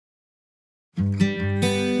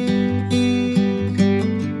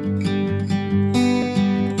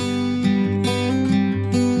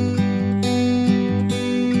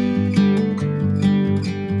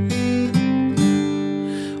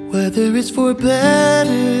whether it's for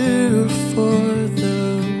better or for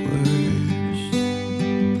the worse.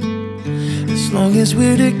 As long as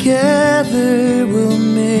we're together, we'll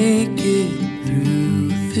make it through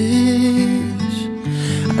this.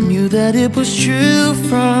 I knew that it was true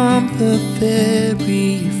from the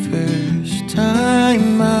very first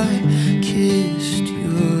time I kissed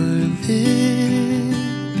your lips.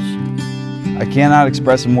 I cannot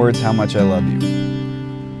express in words how much I love you.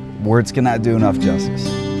 Words cannot do enough justice.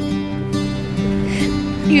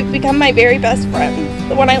 You've become my very best friend,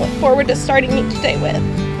 the one I look forward to starting each day with,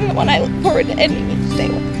 and the one I look forward to ending each day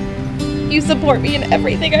with. You support me in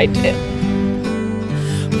everything I do.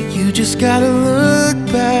 But you just gotta look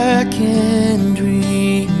back and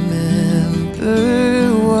remember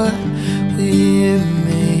what we're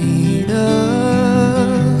made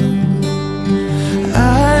of.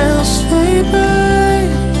 I'll stay by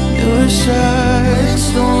your side.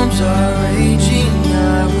 Storms are raging,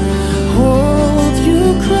 I will hold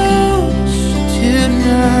you close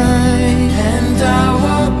tonight, and I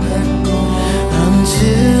won't let go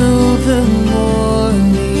until the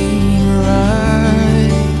morning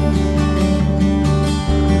light.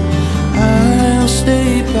 I'll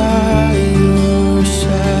stay by your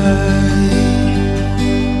side.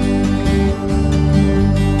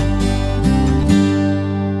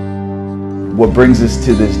 What brings us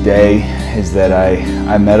to this day is that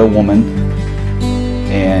I met a woman,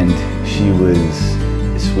 and she was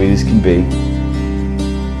as sweet as can be.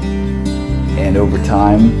 And over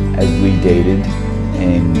time, as we dated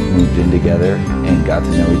and moved in together and got to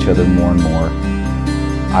know each other more and more,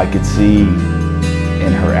 I could see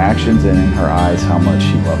in her actions and in her eyes how much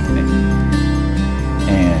she loved me.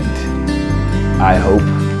 And I hope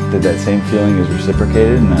that that same feeling is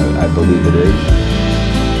reciprocated, and I believe it is.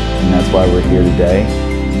 And that's why we're here today.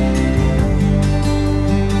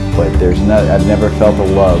 But I've never felt a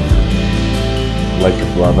love like the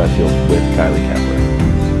love I feel with Kylie.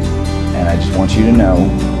 And I just want you to know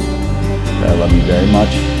that I love you very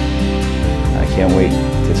much. I can't wait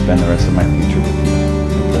to spend the rest of my future with you.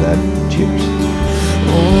 And for that, cheers.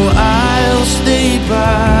 Oh, I'll stay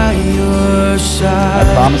by your side.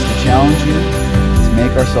 I promise to challenge you to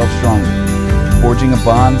make ourselves stronger, forging a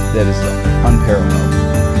bond that is unparalleled.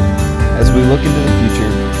 As we look into the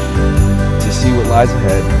future to see what lies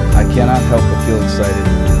ahead, I cannot help but feel excited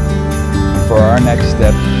for our next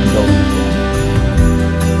step in building a family,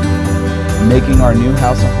 making our new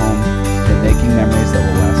house a home, and making memories that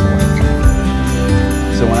will last a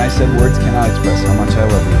lifetime. So when I said words cannot express how much I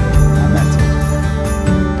love you, I meant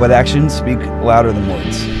it. But actions speak louder than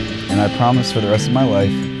words, and I promise for the rest of my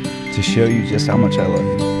life to show you just how much I love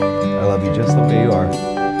you. I love you just the way you are,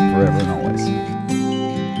 forever and always.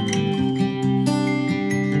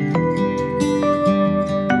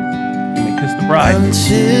 Kiss the bride.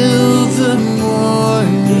 Until the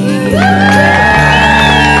morning.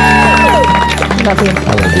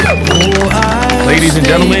 Ladies and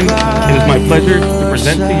gentlemen, it is my pleasure to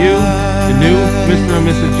present to you the new Mr. and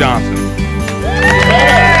Mrs. Johnson.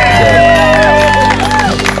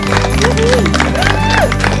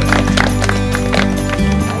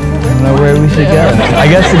 I don't know where we should go. I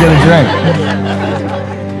guess to get a drink.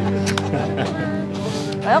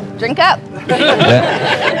 Well, drink up. Yeah.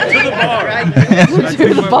 To the bar. To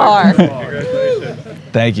the bar.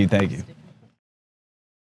 Thank you.